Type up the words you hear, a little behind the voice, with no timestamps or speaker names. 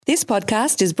This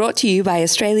podcast is brought to you by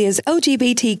Australia's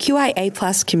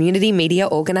LGBTQIA+ community media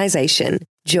organisation,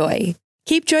 Joy.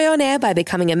 Keep Joy on air by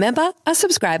becoming a member, a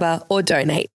subscriber, or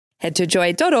donate. Head to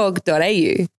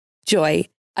joy.org.au. Joy,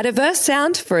 a diverse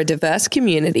sound for a diverse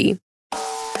community.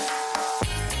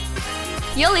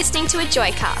 You're listening to a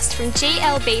Joycast from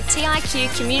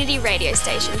GLBTIQ community radio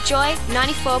station Joy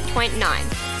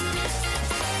 94.9.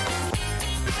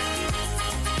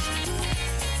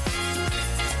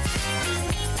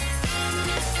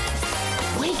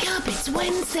 Wake up, it's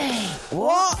Wednesday.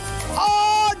 What?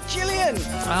 Oh, Gillian!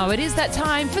 Oh, it is that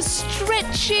time for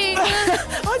stretching.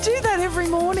 I do that every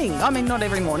morning. I mean, not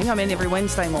every morning. I mean, every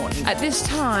Wednesday morning. At this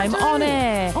time, on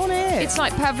air. On air. It's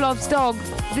like Pavlov's dog.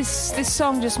 This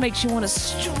song just makes you want to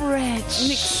stretch.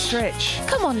 Nick stretch.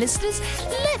 Come on, listeners.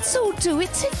 Let's all do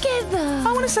it together.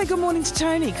 I want to say good morning to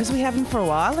Tony, because we haven't for a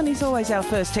while, and he's always our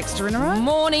first texter in a row.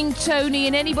 Morning, Tony,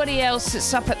 and anybody else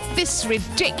that's up at this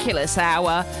ridiculous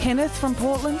hour. Kenneth from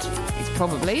Portland. He's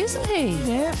probably, isn't he?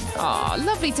 Yeah. Oh,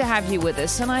 lovely to have you with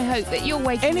us, and I hope that you're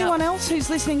waking Anyone up. else who's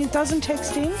listening and doesn't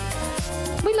text in?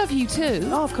 We love you too.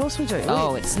 Oh, of course we do.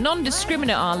 Oh, it's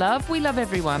non-discriminate, our love. We love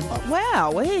everyone.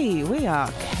 Wow, we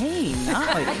are keen,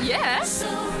 aren't we? Yes.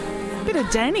 Bit of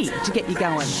Danny to get you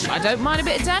going. I don't mind a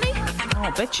bit of Danny. Oh,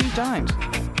 I bet you don't.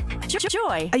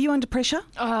 Joy. Are you under pressure?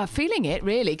 Feeling it,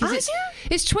 really. Are Because you?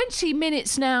 it's 20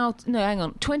 minutes now. No, hang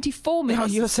on. 24 minutes.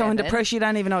 Oh, you're so under 7. pressure you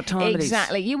don't even know what time it is.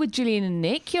 Exactly. You're with Gillian and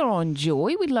Nick. You're on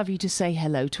Joy. We'd love you to say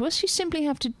hello to us. You simply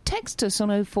have to text us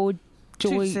on 04 Joy.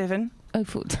 27.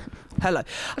 04. Hello.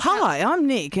 Hi, I'm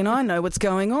Nick, and I know what's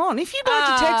going on. If you'd like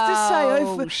to text us, say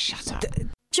Oh, shut up.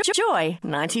 Joy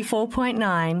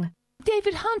 94.9.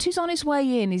 David Hunt, who's on his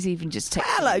way in, is even just texting.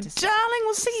 Hello, me to say- darling.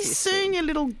 We'll see you soon, you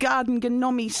little garden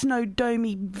gnomy, snow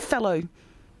domey fellow.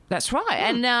 That's right.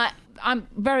 And I'm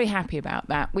very happy about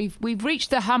that. We've reached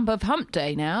the hump of hump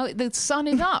day now. The sun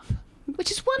is up,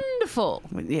 which is wonderful.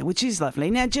 Yeah, which is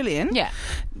lovely. Now, Gillian. Yeah.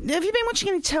 Have you been watching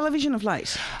any television of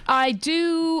late? I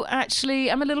do, actually.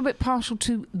 I'm a little bit partial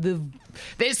to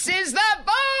This is the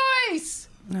Voice!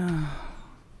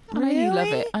 I know you love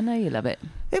it. I know you love it.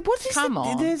 Come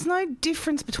on. There's no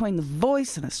difference between The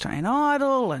Voice and Australian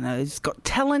Idol, and it's got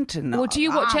talent. And Well, do you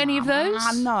watch any of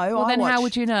those? No. Well, then how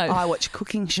would you know? I watch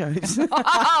cooking shows.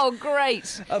 Oh,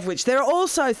 great. Of which there are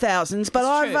also thousands, but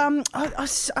It's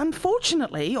I've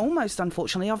unfortunately, almost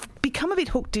unfortunately, I've become a bit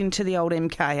hooked into the old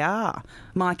MKR,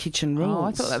 My Kitchen Rules. Oh,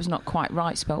 I thought that was not quite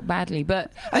right, spelt badly,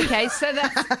 but okay, so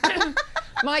that's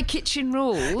My Kitchen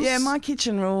Rules. Yeah, My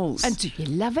Kitchen Rules. And do you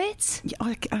love it?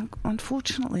 Yeah,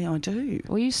 unfortunately, I do.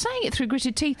 Well, you're saying it through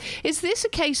gritted teeth. Is this a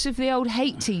case of the old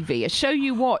hate TV, a show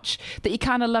you watch that you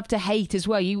kind of love to hate as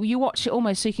well? You watch it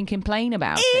almost so you can complain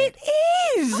about it.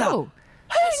 It is! Oh,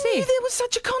 Who knew there was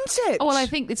such a concept? Oh, well, I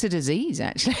think it's a disease,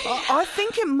 actually. I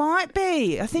think it might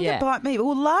be. It might be.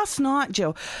 Well, last night,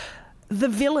 Jill, the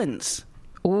villains.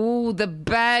 Oh, the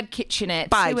bad kitchenettes.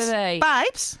 Babes. Who are they?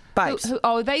 Babes.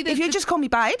 Are they if you just call me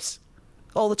Babes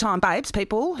all the time, Babes,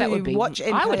 people that who would be, watch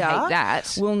MKR I would hate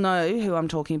that. will know who I'm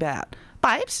talking about.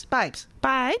 Babes.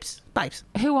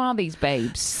 Who are these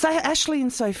babes? Say Ashley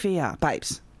and Sophia,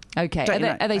 Babes. Okay. Don't you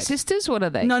know, Are they babes? sisters? What are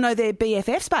they? No, they're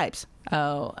BFFs, Babes.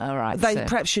 Oh, all right. They so.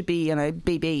 perhaps should be,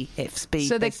 BBFs.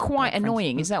 So they're quite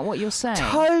annoying. Is that what you're saying?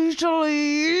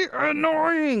 Totally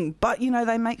annoying. But,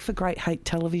 they make for great hate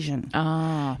television.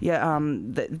 Ah. Yeah,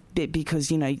 because,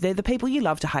 they're the people you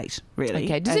love to hate, really.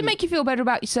 Okay. Does it make you feel better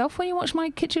about yourself when you watch My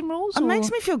Kitchen Rules? It makes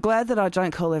me feel glad that I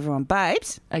don't call everyone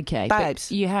Babes. Okay. Babes.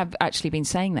 But you have actually been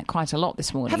saying that quite a lot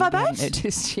this morning. Have I, You Babes? haven't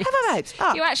noticed? Yes. Have I, Babes?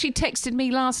 Oh. You actually texted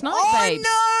me last night, babes.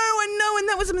 I know, and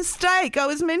that was a mistake. I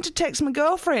was meant to text my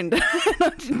girlfriend.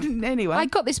 Anyway. I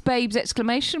got this babes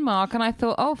exclamation mark and I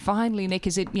thought, oh, finally, Nick,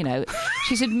 is it,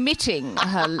 she's admitting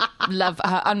her love,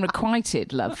 her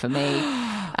unrequited love for me.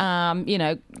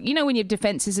 When your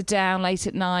defences are down late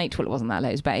at night. Well, it wasn't that late.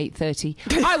 It was about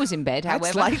 8:30. I was in bed,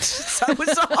 That's however. late. So was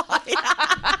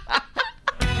I.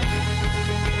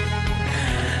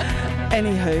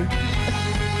 Anywho.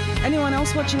 Anyone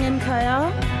else watching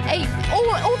MKR? Hey,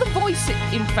 all the voice,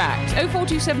 in fact.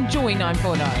 0427 Joy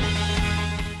 949.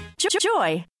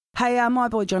 Joy. Hey, my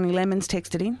boy Johnny Lemons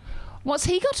texted in. What's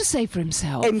he got to say for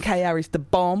himself? MKR is the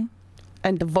bomb,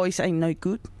 and the voice ain't no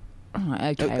good.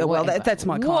 Right, okay, well, whatever. that's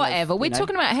my kind whatever. of, We're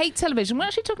talking about hate television. We're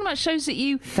actually talking about shows that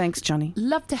you Thanks, Johnny.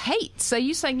 love to hate. So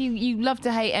you're saying you love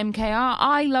to hate MKR.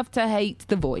 I love to hate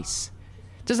The Voice.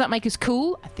 Does that make us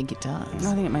cool? I think it does.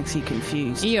 I think it makes you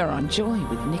confused. You're on Joy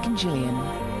with Nick and Gillian.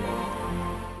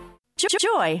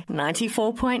 Joy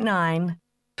 94.9.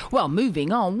 Well,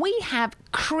 moving on, we have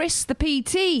Chris the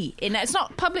PT. It's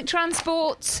not public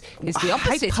transport. It's the opposite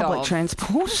I hate public of.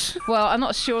 transport. Well, I'm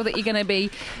not sure that you're going to be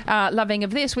loving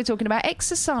of this. We're talking about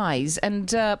exercise and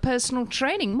personal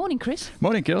training. Morning, Chris.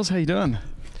 Morning, girls. How you doing?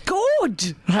 Good.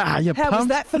 You How was pumped?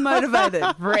 that for motivated?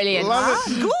 Brilliant.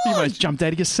 Good. You almost jumped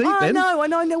out of your seat I then. know.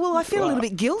 Well, I feel a little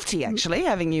bit guilty, actually,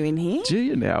 having you in here. Do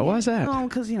you now? Why's that? Oh,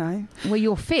 because, Well,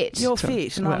 you're fit. you're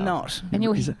fit and I'm not. And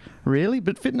you're Is it- really?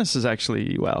 But fitness is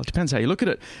actually, well, it depends how you look at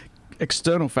it.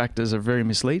 External factors are very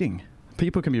misleading.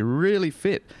 People can be really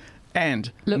fit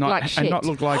and Look not, like and shit. not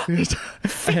look like this.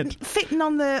 And, Fitting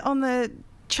on the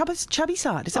chubby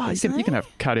side, is that what you can have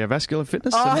cardiovascular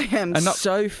fitness. I and- am and not,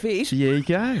 so fit. There you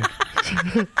go.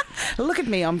 Look at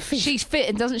me, I'm fit. She's fit,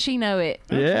 and doesn't she know it?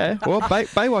 Yeah. Well,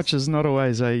 Baywatch is not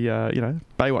always a,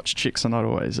 Baywatch chicks are not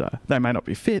always, they may not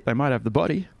be fit. They might have the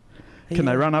body. Can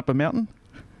they run up a mountain?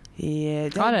 Yeah, I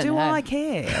don't do know. I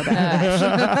care about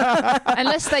that?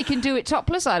 Unless they can do it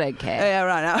topless, I don't care. Yeah,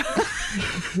 right. No.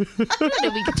 I don't know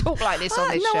if we can talk like this on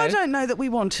this no, show. I don't know that we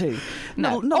want to.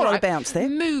 No. Not All a lot right. of bounce there.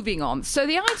 Moving on. So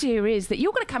the idea is that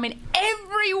you're going to come in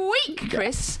every week,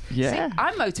 Chris. Yeah. See,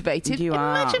 I'm motivated. You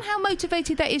are. Imagine how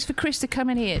motivated that is for Chris to come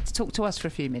in here to talk to us for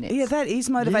a few minutes. Yeah, that is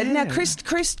motivating. Yeah. Now, Chris,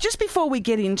 just before we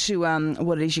get into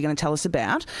what it is you're going to tell us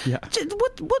about, Yeah.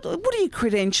 what are your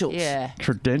credentials? Yeah.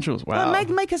 Credentials. Wow.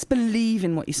 Make us believe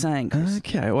in what you're saying, Chris.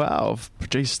 Okay, well,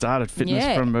 I've started fitness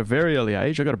Yeah. from a very early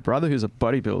age. I've got a brother who's a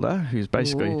bodybuilder who's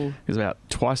basically Ooh. is about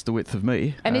twice the width of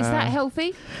me. And is that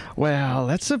healthy? Well,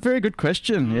 that's a very good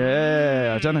question.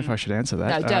 Yeah, I don't know if I should answer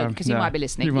that. No, don't, because he might be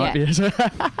listening. You might Yeah.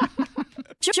 be.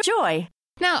 Joy.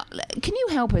 Now, can you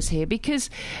help us here? Because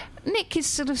Nick is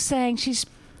sort of saying she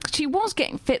was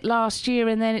getting fit last year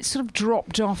and then it sort of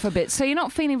dropped off a bit. So you're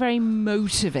not feeling very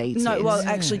motivated. No, well,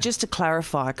 actually, just to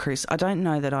clarify, Chris, I don't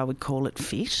know that I would call it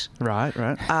fit. Right.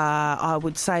 I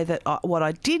would say that what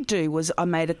I did do was I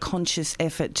made a conscious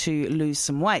effort to lose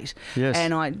some weight. Yes.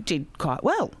 And I did quite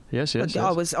well. Yes.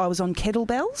 I was on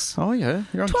kettlebells. Oh, yeah.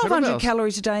 You're on 1,200 kettlebells.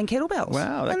 calories a day in kettlebells.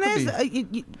 Wow, that and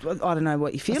could there's, I don't know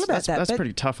what you feel about that. That's but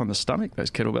pretty tough on the stomach, those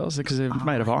kettlebells, because they're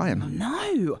made of iron.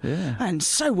 No. Yeah. And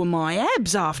so were my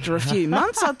abs after a few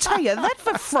months. I'll tell you that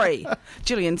for free.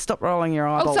 Gillian, stop rolling your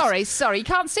eyeballs. Oh, sorry. You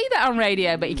can't see that on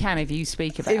radio, but you can if you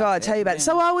speak about it. If I tell you about it.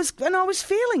 So I was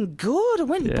feeling good. I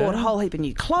went and bought a whole heap of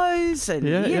new clothes and,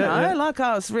 like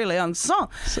I was really on song.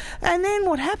 And then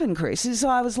what happened, Chris, is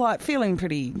I was like feeling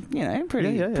pretty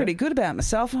good about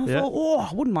myself. And I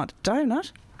thought, I wouldn't mind a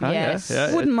donut. Oh, Yes.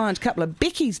 Yeah. Wouldn't mind a couple of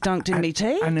bickies dunked in me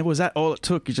tea. And was that all it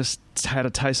took? You just had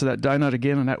a taste of that donut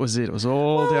again, and that was it. It was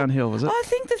all downhill, was it? I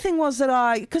think the thing was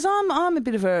that because I'm a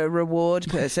bit of a reward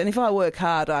person. If I work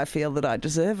hard, I feel that I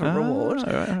deserve a reward.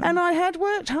 Right. And I had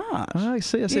worked hard. Oh, I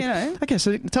see. You know. Okay,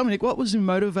 so tell me, Nick, what was the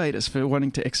motivators for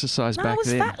wanting to exercise I back was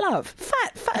then? fat, love.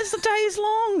 Fat as the day is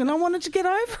long, and I wanted to get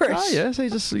over it. Oh, yeah.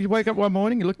 So you wake up one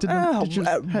morning, you looked at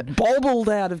them. Bobbled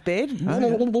out of bed.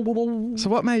 So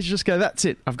what made you just go, that's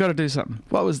it, I've got to do something?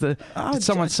 What was did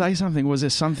someone say something? Was there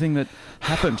something that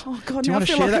happened? Oh, God, do you now want I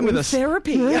to feel share like that I'm with in us?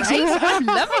 therapy. I'm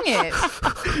loving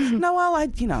it. No, well,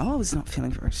 I was not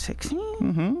feeling very sexy.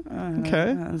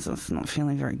 Okay. I was just not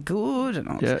feeling very good, and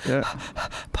I was Yeah.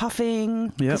 puffing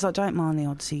because I don't mind the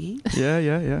odd ciggy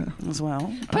Yeah. as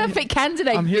well. Perfect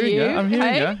candidate I'm for hearing you. you. I'm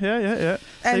hearing hey? you. Yeah.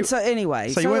 And so anyway,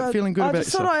 so you weren't feeling good I about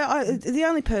just thought the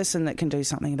only person that can do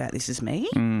something about this is me.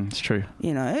 It's true.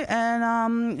 You know,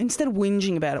 and instead of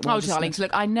whinging about it, Oh, darlings,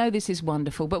 look, I know this is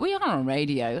wonderful, but we are on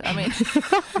radio. I mean,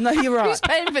 no, you're right. who's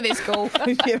paying for this call?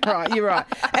 You're right.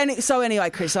 And so anyway,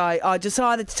 Chris, I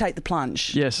decided to take the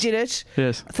plunge. Yes. Did it.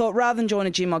 Yes. I thought rather than join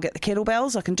a gym, I'll get the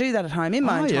kettlebells. I can do that at home in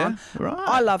my own time. Right.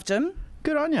 I loved them.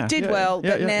 Good on you. Did well,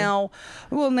 but now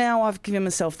I've given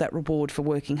myself that reward for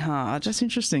working hard. That's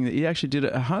interesting that you actually did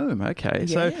it at home. Okay,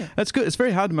 Yeah. so that's good. It's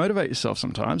very hard to motivate yourself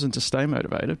sometimes and to stay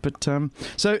motivated. But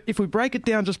so if we break it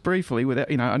down just briefly,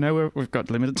 without I know we've got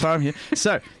limited time here.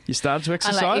 So you started to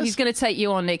exercise. If he's going to take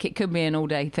you on, Nick, it could be an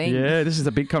all-day thing. Yeah, this is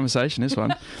a big conversation, this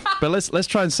one. But let's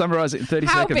try and summarise it in 30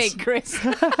 How seconds. big, Chris?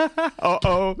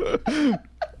 Uh-oh.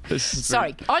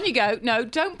 Sorry, on you go. No,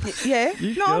 don't. Yeah.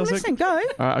 You No, I'm girls are- listening. Go. All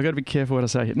right, I've got to be careful what I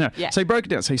say here. No, Yeah. so you broke it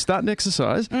down. So you started to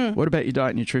exercise. What about your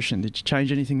diet and nutrition? Did you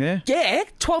change anything there? Yeah,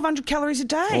 1,200 calories a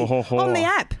day on the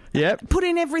app. Yep. Put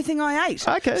in everything I ate.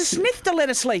 Okay. Sniffed a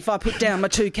lettuce leaf. I put down my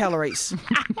 2 calories.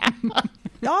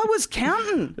 I was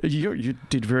counting. You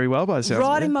did very well by the sounds of it.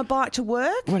 Riding my bike to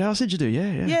work. What else did you do?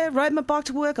 Yeah. Yeah, rode my bike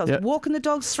to work. I was walking the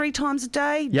dogs 3 times a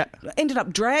day. Yeah. Ended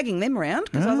up dragging them around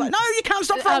because I was like, no, you can't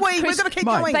stop for a wee. We've got to keep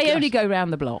going. They only go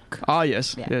round the block. Oh,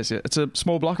 yes. Yeah. Yes. It's a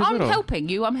small block, isn't it? I'm helping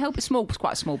you. I'm helping. It's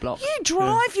quite a small block. You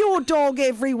drive your dog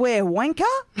everywhere, wanker.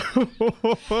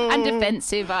 And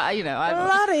defensive.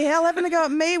 Bloody hell, having to go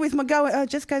at me with my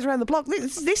just goes around the block.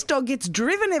 This dog gets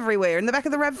driven everywhere in the back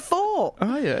of the RAV4.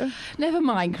 Oh, yeah. Never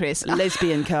mind, Chris.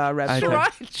 Lesbian car RAV4.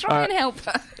 Okay. Try and help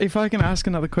her. If I can ask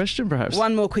another question, perhaps.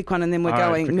 One more quick one and then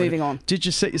we're moving on. Did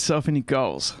you set yourself any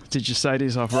goals? Did you say to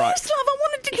yourself, right? Yes, love, I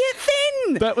wanted to get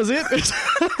thin. That was it? How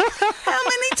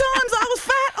many times I was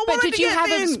fat? I wanted to get thin. But did you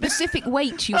have a specific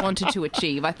weight you wanted to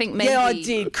achieve? I think maybe... Yeah, I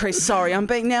did, Chris. Sorry, I'm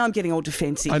getting all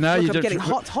defensive. I know. Look, I'm getting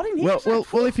hot in here.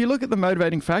 Well, if you look at the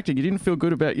motivating factor, you didn't feel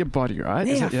good about your body, right?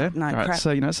 Yeah. No, right. crap.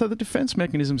 So the defence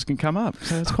mechanisms can come up.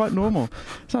 So it's quite normal.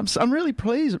 So I'm really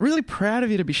pleased, really proud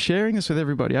of you to be sharing this with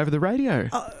everybody over the radio.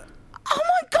 Oh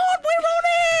my God, we're on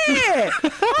air! I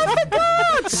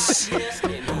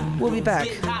forgot. We'll be back.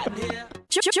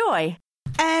 Joy.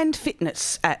 And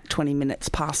fitness at 20 minutes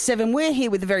past 7. We're here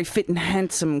with the very fit and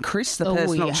handsome Chris, the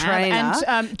personal trainer.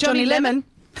 And Johnny Lemon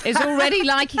is already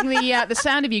liking the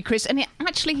sound of you, Chris. And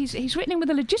he's written in with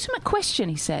a legitimate question,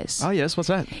 he says. Oh, yes, what's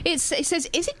that? It says,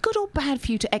 is it good or bad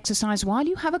for you to exercise while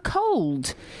you have a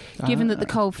cold? Given that the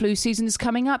cold flu season is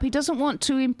coming up, he doesn't want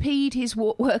to impede his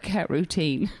workout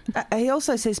routine. He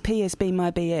also says, P.S. be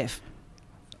my BF.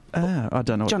 I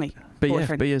don't know. Johnny.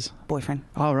 BF. Boyfriend.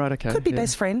 Oh, right, okay. Could be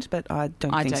best friend, but I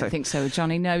don't think so,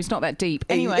 Johnny. No, it's not that deep.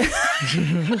 Anyway.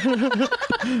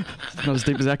 Not as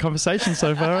deep as our conversation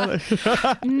so far, are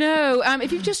they? No.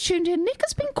 If you've just tuned in, Nick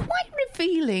has been quite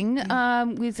revealing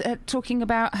with talking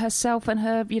about herself and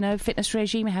her, fitness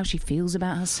regime, how she feels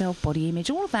about herself, body image,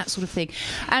 all of that sort of thing.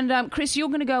 And, Chris, you're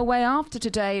going to go away after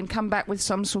today and come back with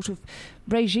some sort of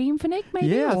regime for Nick, maybe?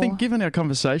 Yeah, I think given our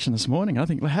conversation this morning, I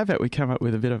think how about we come up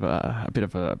with a bit of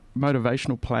a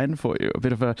motivational plan for you, a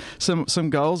bit of some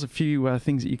goals, a few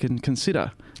things that you can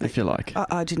consider, if you like.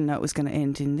 I didn't know it was going to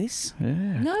end in this.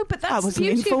 Yeah. No, but that's I wasn't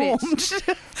informed.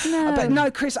 No. But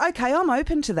no, Chris, okay, I'm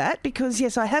open to that because,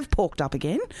 yes, I have porked up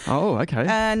again. Oh, okay.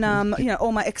 And,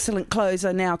 all my excellent clothes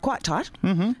are now quite tight.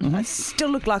 Mm-hmm. I still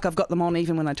look like I've got them on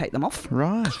even when I take them off.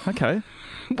 Right, okay.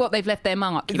 What, they've left their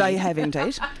mark? They have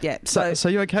indeed. Yeah. So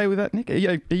you okay with that, Nick?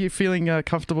 Are you feeling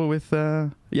comfortable with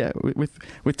taking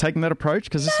that approach?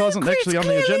 Because this wasn't Chris, actually on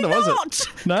the agenda, was it?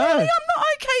 No, clearly I'm not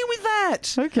okay with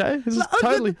that. Okay, this is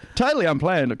totally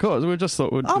unplanned. Of course, we just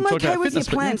thought we'd I'm talk okay about with fitness.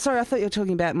 your plan. Sorry, I thought you were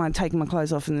talking about taking my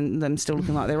clothes off and them still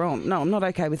looking like they're on. No, I'm not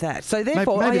okay with that. So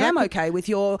therefore, Maybe I am okay with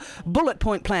your bullet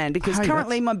point plan because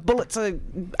currently my bullets are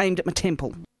aimed at my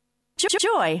temple.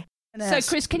 Joy. So,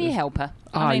 Chris, can you help her?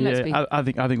 I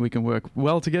think we can work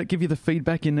well together. Give you the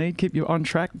feedback you need, keep you on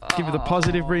track, give you the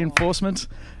positive reinforcement.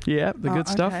 Yeah, the good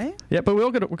stuff. Okay. Yeah, but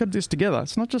we've got to do this together.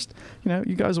 It's not just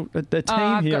you guys are a team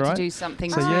I've here, got right? to do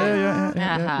something. So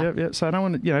yeah. So I don't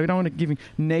want to, you don't want to give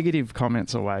negative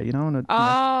comments away. You don't want to.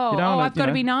 I've got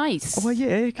to be nice. Oh, well,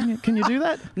 yeah. Can you do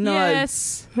that? No.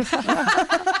 Yes.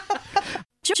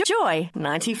 Joy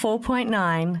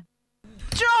 94.9.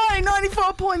 Joy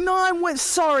 94.9. We're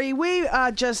sorry, we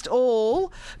are just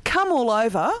all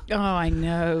over. Oh, I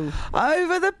know.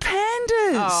 Over the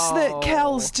pandas that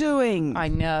Cal's doing. I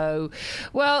know.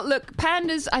 Well, look,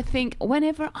 pandas, I think,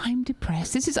 whenever I'm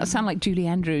depressed, I sound like Julie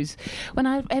Andrews,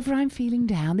 whenever I'm feeling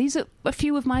down, these are a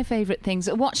few of my favourite things.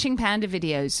 Watching panda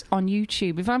videos on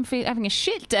YouTube. If I'm having a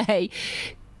shit day,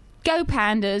 go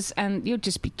pandas and you'll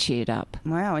just be cheered up.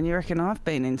 Wow, and you reckon I've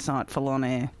been insightful on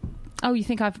air? Oh, you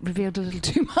think I've revealed a little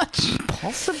too much?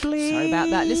 Possibly. Sorry about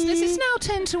that, listeners. It's now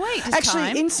 10 to 8 this Actually,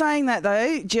 time. in saying that,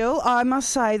 though, Jill, I must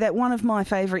say that one of my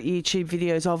favourite YouTube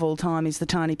videos of all time is the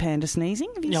tiny panda sneezing.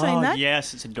 Have you seen that?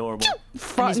 Yes, it's adorable.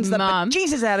 Frightens the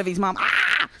bejesus out of his mum.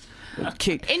 Ah!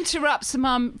 Cute. Interrupts the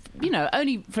mum,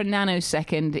 only for a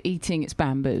nanosecond eating its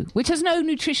bamboo, which has no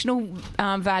nutritional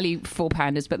value for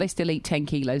pandas, but they still eat 10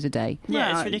 kilos a day. Yeah,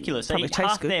 Well, it's ridiculous. They probably eat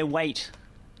tastes half good. their weight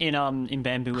in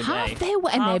bamboo a Half day. their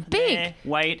weight, and they're big. Their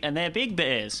weight, and they're big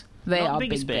bears. They Not are the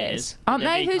biggest big bears. Aren't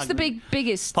They're they? Who's the hungry.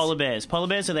 biggest? Polar bears. Polar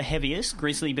bears are the heaviest.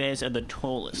 Grizzly bears are the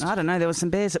tallest. I don't know. There were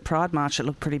some bears at Pride March that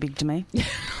looked pretty big to me.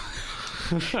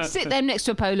 Sit them next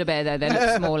to a polar bear, though. They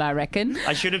look small, I reckon.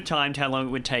 I should have timed how long it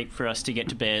would take for us to get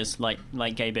to bears, like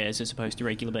gay bears as opposed to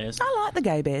regular bears. I like the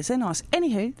gay bears. They're nice.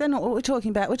 Anywho, they're not what we're talking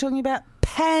about. We're talking about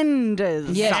pandas.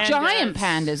 Yes, Pandas. giant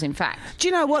pandas, in fact. Do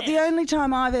you know what? The only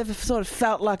time I've ever sort of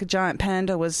felt like a giant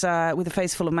panda was with a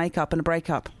face full of makeup and a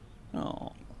breakup.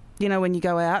 Oh. You know, when you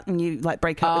go out and you like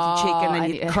break up with your chick and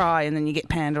then you cry and then you get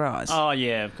panda eyes. Oh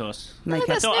yeah, of course. No,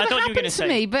 that's never happened to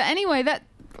me. But anyway,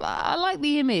 I like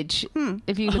the image.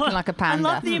 If you're looking like a panda,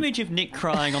 I like the image of Nick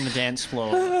crying on the dance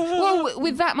floor. Well,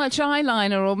 with that much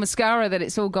eyeliner or mascara that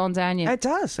it's all gone down you. It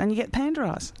does, and you get panda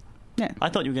eyes. Yeah. I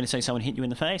thought you were going to say someone hit you in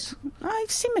the face. Oh,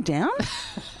 simmer down.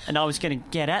 And I was going to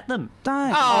get at them.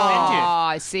 Don't. Oh,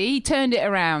 I see. He turned it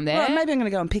around there. Well, maybe I'm going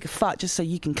to go and pick a fight just so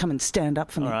you can come and stand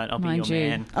up for me. All right, I'll be Mind your you.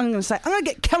 man. I'm going to say, I'm going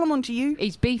to get Callum onto you.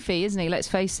 He's beefy, isn't he? Let's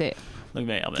face it. Look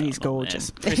at me. He's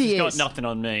gorgeous. Chris He has got is. nothing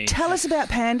on me. Tell us about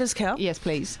pandas, Cal. Yes,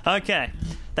 please. Okay.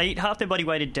 They eat half their body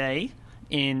weight a day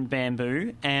in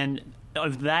bamboo, and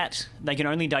of that, they can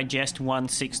only digest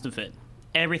 1/6 of it.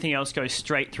 Everything else goes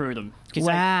straight through them.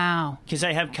 Wow. Because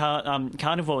they have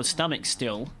carnivore stomachs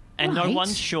still, and no Right.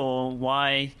 one's sure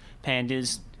why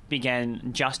pandas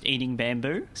began just eating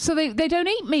bamboo. So they don't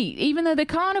eat meat, even though they're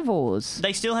carnivores.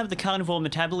 They still have the carnivore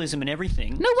metabolism and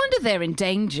everything. No wonder they're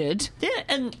endangered. Yeah,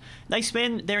 and they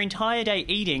spend their entire day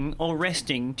eating or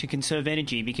resting to conserve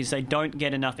energy because they don't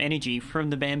get enough energy from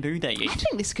the bamboo they I eat.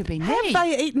 think this could be me. Have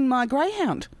they eaten my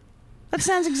greyhound? That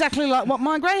sounds exactly like what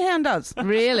my greyhound does.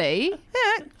 Really?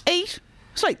 Yeah, eat,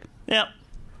 sleep. Yep.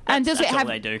 And does it That's all have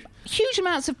they do. huge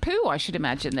amounts of poo, I should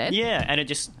imagine, then? Yeah, and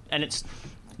it's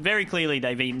very clearly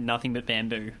they've eaten nothing but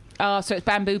bamboo. Oh, so it's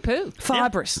bamboo poo.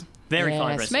 Fibrous. Very Yes.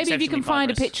 fibrous. Maybe if you can exceptionally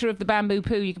find a fibrous. picture of the bamboo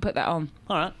poo, you can put that on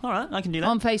All right, I can do that.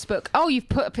 on Facebook. Oh, you've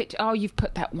put a picture. Oh, you've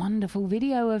put that wonderful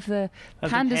video of the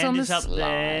Of the pandas on the pandas up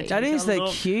there. slide. That is the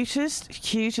Look. cutest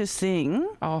thing.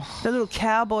 Oh, The little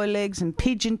cowboy legs and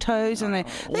pigeon toes, and they're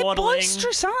Waddling.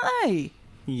 boisterous, aren't they?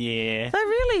 Yeah. They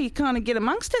really kind of get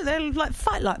amongst it. They like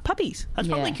fight like puppies. That's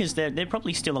probably Yeah. because they're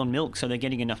probably still on milk, so they're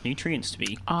getting enough nutrients to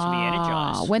be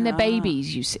energized. when they're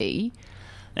babies, you see.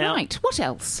 Now- Right. What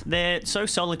else? They're so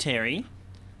solitary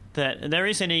that there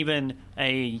isn't even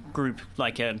a group,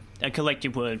 like a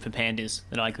collective word for pandas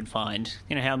that I could find.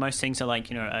 You know how most things are like,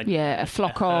 A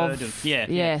flock herd of. yeah,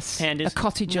 Yes. pandas. A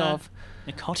cottage No, of.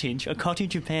 a cottage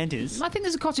of pandas. I think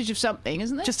there's a cottage of something,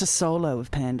 isn't there? Just a solo of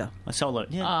panda. A solo,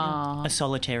 a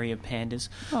solitary of pandas.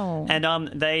 Oh. And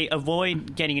they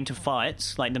avoid getting into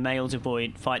fights, like the males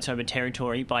avoid fights over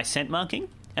territory by scent marking.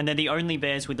 And they're the only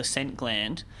bears with a scent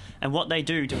gland. And what they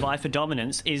do to vie for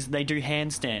dominance is they do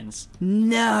handstands.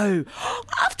 No,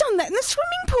 I've done that in the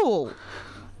swimming pool.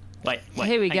 Wait.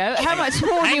 Here we go. hang How on. much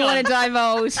more do Hang you on. want to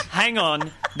divulge? Hang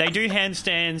on. They do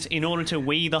handstands in order to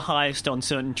wee the highest on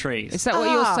certain trees. Is that what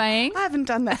you're saying? I haven't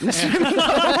done that in the swimming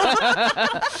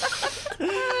pool.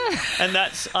 And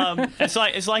that's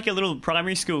it's like a little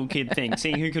primary school kid thing,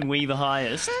 seeing who can wee the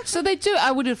highest. So they do.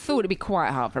 I would have thought it'd be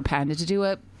quite hard for a panda to do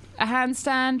a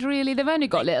handstand, really. They've only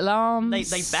got little arms.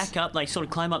 They back up, they sort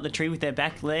of climb up the tree with their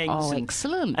back legs. Oh,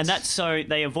 excellent. And that's so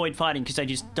they avoid fighting because they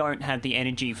just don't have the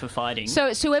energy for fighting. So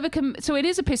it's whoever can. So it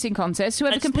is a pissing contest.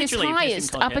 Whoever It's can piss literally a pissing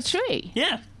highest up a contest. tree.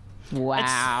 Yeah.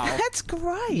 Wow. That's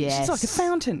great. Yes. It's like a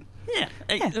fountain.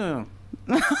 Yeah.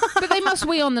 But they must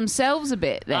wee on themselves a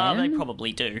bit then. They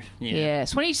probably do. Yeah.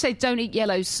 Yes. When you say don't eat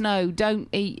yellow snow, don't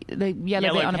eat the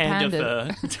yellow bit on a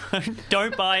panda. fur.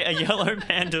 don't buy a yellow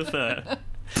panda fur.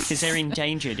 Because they're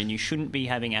endangered and you shouldn't be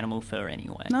having animal fur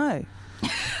anyway. No.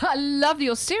 I love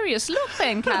your serious look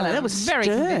then, Callum. Oh, that was very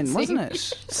stern, convincing. wasn't it?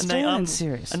 Stern they, and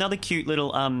serious. Another cute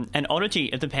little an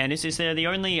oddity of the pandas is they're the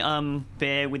only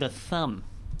bear with a thumb.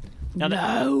 Now,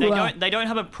 they don't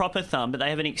have a proper thumb, but they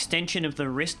have an extension of the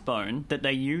wrist bone that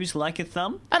they use like a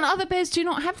thumb. And other bears do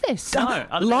not have this. No,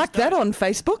 other Like bears that on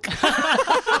Facebook.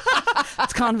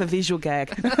 It's kind of a visual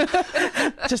gag.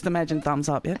 Just imagine thumbs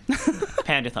up, yeah? don't.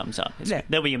 Panda thumbs up. Yeah.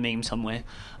 There'll be a meme somewhere.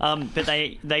 But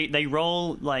they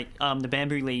roll like the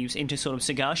bamboo leaves into sort of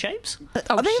cigar shapes.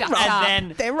 Oh, they're shut roll-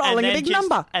 up. They're rolling a big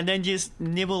number. And then just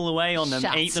nibble away on them,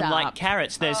 Shut eat them up. like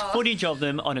carrots. There's footage of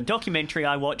them on a documentary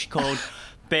I watched called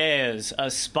Bears,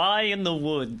 A Spy in the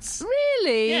Woods.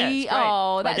 Really? Yeah, it's great.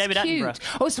 Oh, By that's David cute.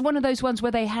 Attenborough. Oh, it's one of those ones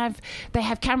where they have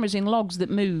cameras in logs that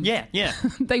move. Yeah.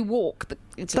 They walk.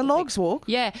 The logs walk?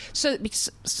 Yeah. So because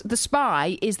the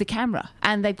spy is the camera,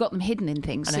 and they've got them hidden in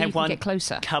things, And so they you have can one get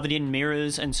closer. covered in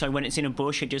mirrors, and so when it's in a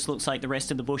bush, it just looks like the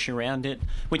rest of the bush around it,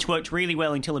 which worked really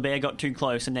well until a bear got too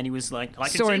close, and then he was like, I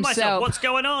can Saw see himself. myself, what's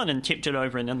going on? And tipped it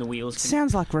over, and then the wheels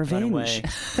Sounds like run revenge. away.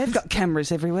 They've got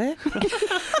cameras everywhere.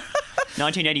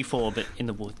 1984, but in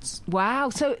the woods. Wow.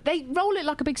 So they roll it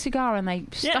like a big cigar and they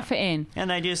stuff it in. And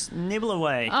they just nibble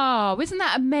away. Oh, isn't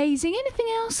that amazing? Anything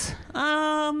else?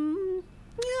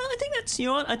 I think that's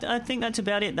I think that's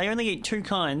about it. They only eat 2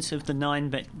 kinds of the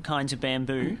 9 kinds of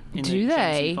bamboo in Do the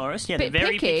they? Shanxi forest. Yeah, Bit they're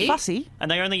very picky. Fussy.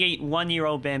 and they only eat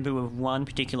 1-year-old bamboo of one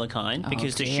particular kind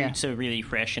because the dear. shoots are really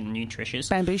fresh and nutritious.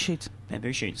 Bamboo shoots.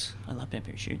 Bamboo shoots. I love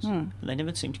bamboo shoots. But they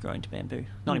never seem to grow into bamboo.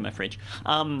 Not in my fridge.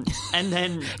 And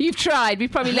then... You've tried.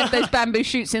 We've probably left those bamboo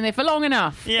shoots in there for long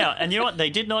enough. Yeah, and you know what? They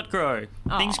did not grow.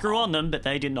 Things grew on them, but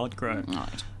they did not grow.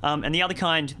 Right. And the other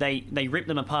kind, they rip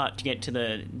them apart to get to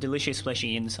the delicious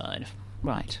fleshy inside.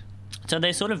 Right. So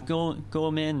they're sort of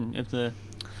gourmet of the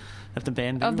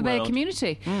bamboo Of the bear world.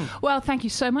 community. Well, thank you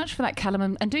so much for that,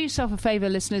 Callum. And do yourself a favour,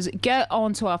 listeners. Go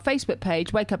on to our Facebook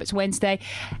page, Wake Up It's Wednesday,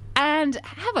 and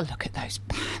have a look at those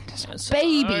pandas.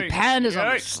 Baby pandas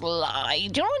on the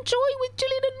slide. Do you want to enjoy with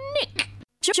Gillian and Nick?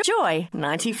 Joy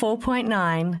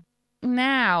 94.9.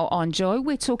 Now on Joy,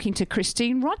 we're talking to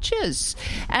Christine Rogers,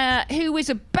 who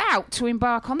is about to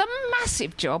embark on the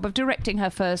massive job of directing her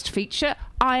first feature,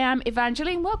 I Am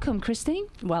Evangeline. Welcome, Christine.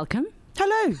 Welcome.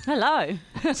 Hello. Hello.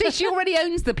 See, she already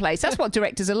owns the place. That's what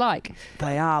directors are like.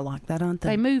 They are like that, aren't They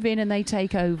they? move in and they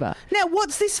take over. Now,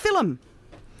 what's this film?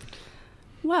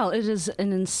 Well, it is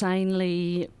an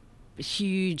insanely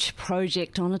huge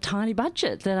project on a tiny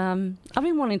budget that I've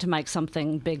been wanting to make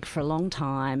something big for a long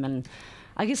time, and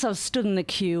I guess I've stood in the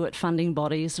queue at funding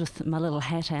bodies with my little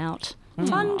hat out.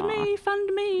 Fund me, fund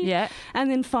me. Yeah. And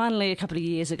then finally, a couple of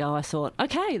years ago, I thought,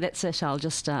 okay, that's it. I'll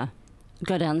just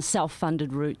go down the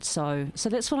self-funded route. So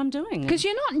that's what I'm doing. Because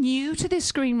you're not new to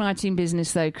this screenwriting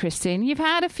business, though, Christine. You've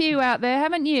had a few out there,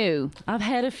 haven't you? I've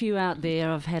had a few out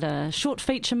there. I've had a short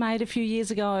feature made a few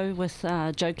years ago with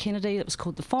Joe Kennedy. It was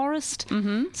called The Forest.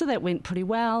 Mm-hmm. So that went pretty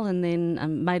well. And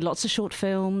then made lots of short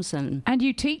films. And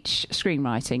you teach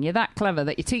screenwriting. You're that clever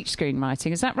that you teach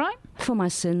screenwriting. Is that right? for my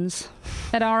sins.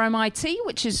 At RMIT,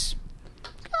 which is,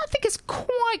 I think it's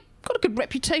quite got a good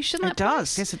reputation. It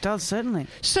does. Yes, it does, certainly.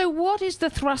 So what is the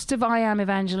thrust of I Am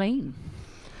Evangeline?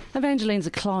 Evangeline's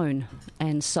a clone,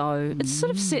 and so it's sort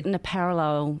of set in a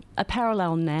parallel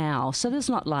now. So there's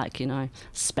not like, you know,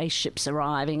 spaceships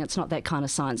arriving. It's not that kind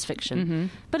of science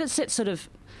fiction. But it's set sort of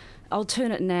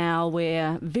alternate now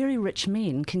where very rich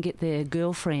men can get their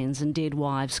girlfriends and dead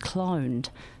wives cloned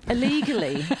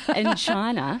illegally in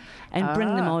China and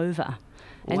bring them over.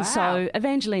 And so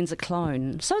Evangeline's a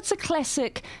clone. So it's a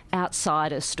classic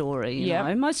outsider story, you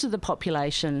know. Most of the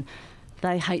population,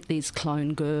 they hate these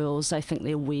clone girls. They think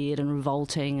they're weird and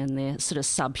revolting and they're sort of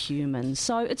subhuman.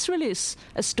 So it's really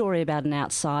a story about an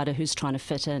outsider who's trying to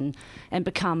fit in and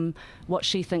become what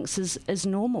she thinks is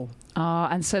normal.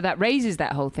 And so that raises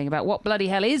that whole thing about what bloody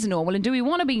hell is normal, and do we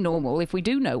want to be normal if we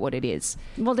do know what it is?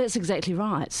 Well, that's exactly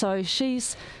right. So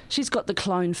she's got the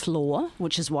clone flaw,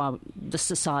 which is why the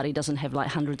society doesn't have like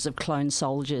hundreds of clone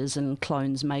soldiers and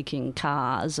clones making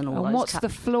cars and all those. And what's the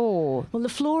flaw? Well, the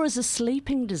flaw is a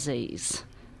sleeping disease.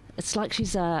 It's like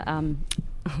she's a...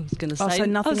 I was going to say, so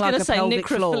nothing like a pelvic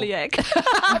floor.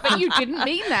 necrophiliac. But you didn't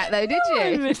mean that, though, did you?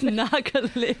 I meant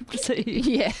narcolepsy.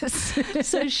 Yes.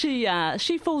 So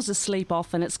she falls asleep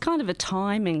often. It's kind of a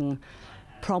timing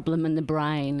problem in the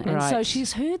brain. And so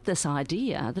she's heard this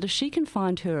idea that if she can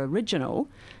find her original,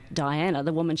 Diana,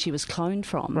 the woman she was cloned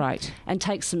from, and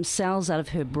take some cells out of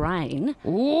her brain,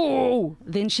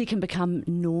 then she can become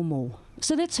normal.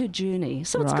 So that's her journey.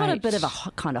 So it's got a bit of a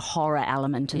kind of horror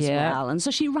element as well. And so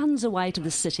she runs away to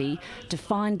the city to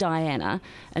find Diana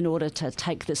in order to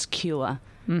take this cure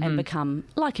and become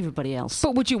like everybody else.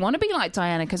 But would you want to be like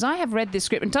Diana? Because I have read this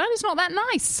script and Diana's not that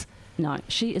nice. No,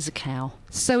 she is a cow.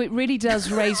 So it really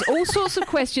does raise all sorts of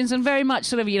questions, and very much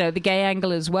sort of, you know, the gay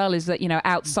angle as well is that, you know,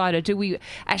 outsider, do we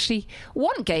actually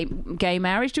want gay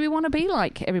marriage? Do we want to be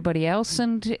like everybody else?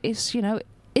 And it's, you know,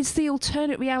 it's the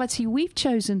alternate reality we've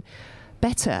chosen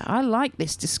better. I like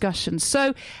this discussion.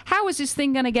 So how is this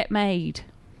thing going to get made?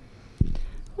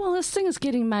 Well, this thing is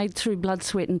getting made through blood,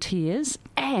 sweat and tears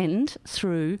and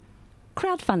through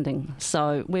crowdfunding.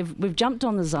 So we've jumped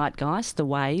on the zeitgeist, the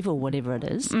wave or whatever it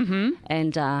is,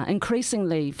 and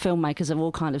increasingly filmmakers of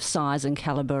all kind of size and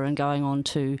calibre and going on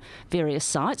to various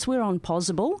sites. We're on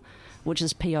Pozible, which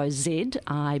is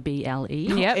POZIBLE.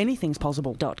 Yep. Anything's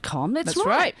possible. .com. That's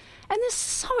right. And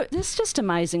there's just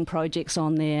amazing projects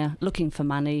on there looking for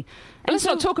money. And let's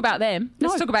not talk about them.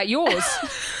 Let's talk about yours.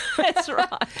 That's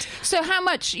right. So how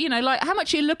much, you know, like how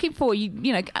much you're looking for?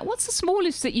 You know, what's the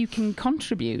smallest that you can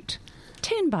contribute?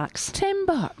 $10.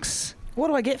 $10. What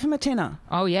do I get from a tenner?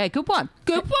 Oh yeah, good one.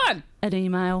 Good one. An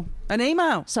email. An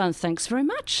email. So thanks very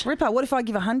much. Ripper, what if I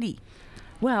give $100?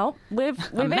 Well, we've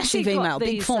massive actually email, got big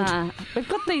these, font. we've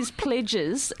got these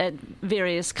pledges at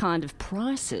various kind of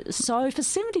prices. So for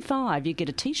 $75, you get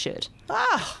a T-shirt.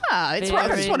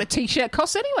 It's what a T-shirt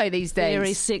costs anyway these days.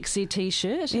 Very sexy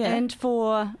T-shirt. Yeah. And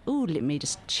for let me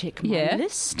just check my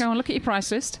list. Go on, look at your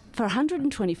price list. For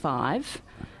 $125.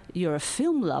 You're a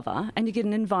film lover and you get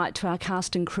an invite to our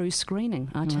cast and crew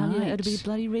screening. I tell you, it'll be a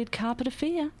bloody red carpet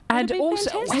affair. And It'll be also,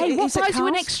 fantastic. hey, what Is it buys you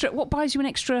an cast? extra? What buys you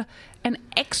an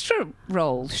extra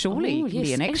role? Surely, Oh, can be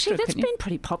yes. an extra. Actually, that's couldn't you? been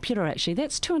pretty popular. Actually,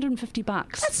 that's $250.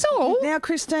 That's all. Now,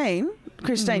 Christine,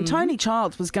 Tony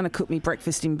Childs was going to cook me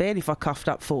breakfast in bed if I coughed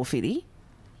up $4.50.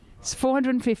 It's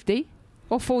 $450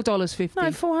 or $4.50. No,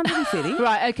 $450.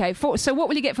 Right, okay. So what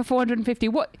will you get for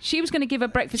 $450? What she was going to give her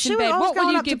breakfast in I bed. was What will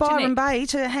going you up to give to Byron Nick? Bay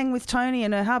to hang with Tony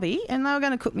and her hubby, and they were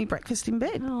going to cook me breakfast in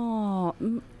bed. Oh,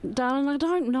 darling, I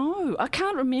don't know. I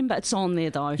can't remember. It's on there,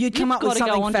 though. You'd come You've up with gotta go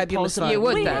something on to fabulous, Possible. though. You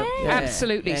would, We though. have. Yeah.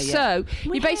 Absolutely. Yeah, yeah. So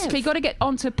We you basically have. got to get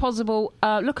onto Possible,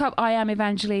 look up I Am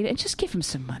Evangeline and just give them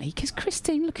some money because,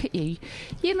 Christine, look at you.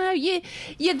 You know, you're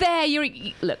there.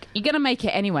 Look, you're going to make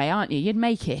it anyway, aren't you? You'd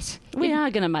make it. We are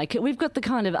going to make it. We've got the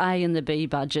kind of A and the B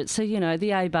budget. So, you know,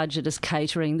 the A budget is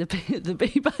catering. The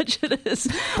B budget is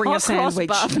Bring a hot cross sandwich.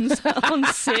 buns on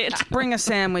set. Bring a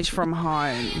sandwich from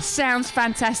home. Sounds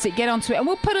fantastic. Get onto it. And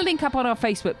we'll put a link up on our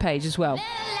Facebook page as well.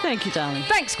 Thank you, darling.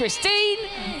 Thanks, Christine.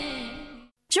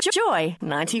 Joy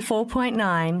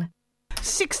 94.9.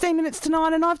 16 minutes to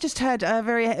 9, and I've just had a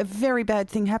very bad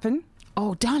thing happen.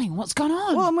 Oh, darling, what's gone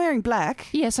on? Well, I'm wearing black.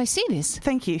 Yes, I see this.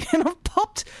 Thank you. And I've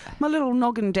popped my little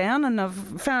noggin down, and I've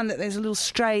found that there's a little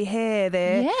stray hair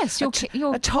there. Yes, you're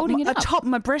holding it up. atop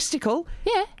my breasticle.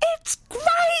 Yeah. It's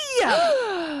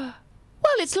grey!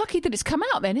 Well, it's lucky that it's come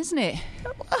out then, isn't it?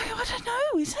 I don't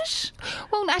know, is it?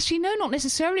 Well, actually, no, not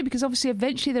necessarily, because obviously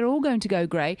eventually they're all going to go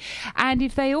grey. And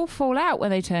if they all fall out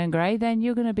when they turn grey, then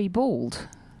you're going to be bald.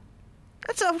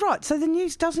 That's right. So the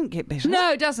news doesn't get better.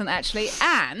 No, it doesn't, actually.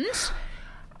 And,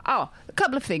 a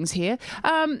couple of things here.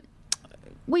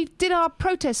 We did our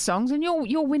protest songs, and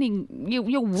you're winning.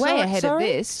 You're way ahead of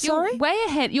this. You're Sorry? way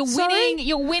ahead. You're winning.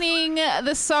 You're winning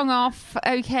the song off.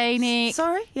 Okay, Nick.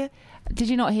 Sorry? Yeah. Did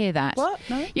you not hear that? What?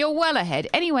 No. You're well ahead.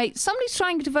 Anyway, somebody's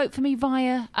trying to vote for me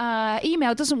via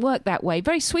email. Doesn't work that way.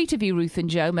 Very sweet of you, Ruth and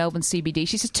Joe, Melbourne CBD.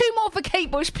 She says, 2 more for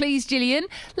Kate Bush, please, Gillian.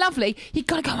 Lovely. You've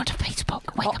got to go onto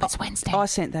Facebook. Wake up, it's Wednesday. I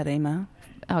sent that email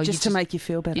just to make you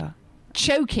feel better.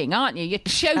 Choking, aren't you? You're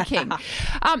choking. Now,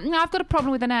 I've got a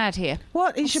problem with an ad here.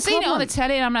 What is your I've seen it on problem? the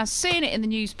telly, and I'm now seeing it in the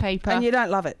newspaper. And you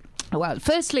don't love it? Well,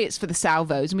 firstly, it's for the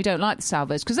salvos, and we don't like the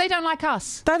salvos because they don't like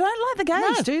us. They don't like the gays,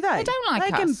 No, do they? they don't like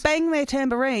They can us. bang their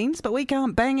tambourines, but we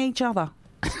can't bang each other.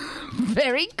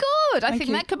 Very good. I think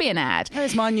you. that could be an ad.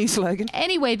 There's my new slogan.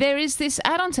 Anyway, there is this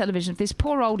ad on television of this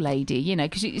poor old lady, you know,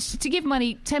 because to give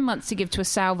money, 10 months to give to a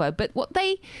salvo. But what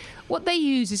they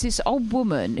use is this old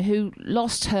woman who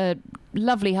lost her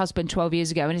lovely husband 12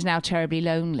 years ago and is now terribly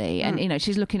lonely. And, you know,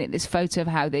 she's looking at this photo of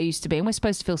how they used to be. And we're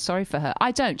supposed to feel sorry for her.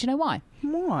 I don't. Do you know why?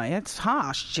 Why? It's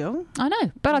harsh, Jill. I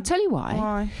know, but I'll tell you why.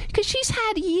 Why? Because she's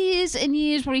had years and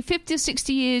years, probably 50 or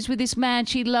 60 years with this man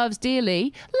she loves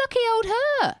dearly. Lucky old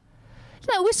her.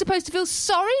 No, we're supposed to feel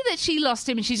sorry that she lost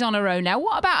him and she's on her own now.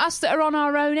 What about us that are on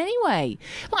our own anyway?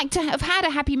 Like to have had a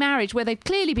happy marriage where they've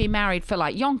clearly been married for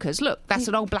like yonkers. Look, that's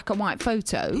an old black and white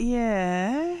photo.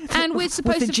 Yeah. And we're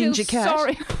supposed With to the feel ginger cat.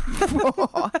 sorry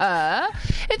for her.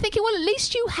 And thinking, well, at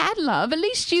least you had love. At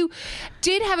least you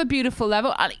did have a beautiful love.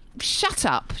 Shut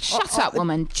up. Shut up,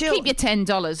 woman. Jill- Keep your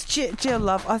 $10. Jill,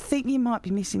 love, I think you might be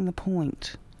missing the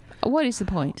point. What is the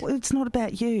point? Well, it's not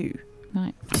about you.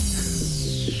 Right.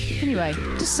 Anyway,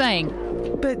 just saying.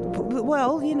 But,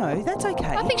 well, you know, that's okay.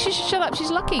 I think she should shut up. She's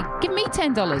lucky. Give me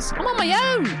 $10. I'm on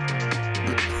my own.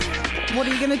 What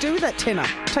are you going to do with that tenner?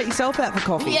 Take yourself out for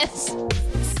coffee? Yes.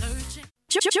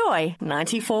 Joy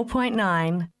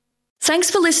 94.9.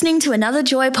 Thanks for listening to another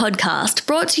Joy podcast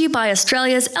brought to you by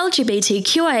Australia's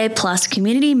LGBTQIA+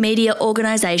 community media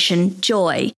organisation,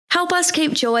 Joy. Help us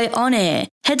keep Joy on air.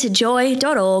 Head to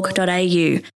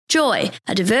joy.org.au. Joy,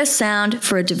 a diverse sound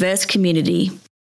for a diverse community.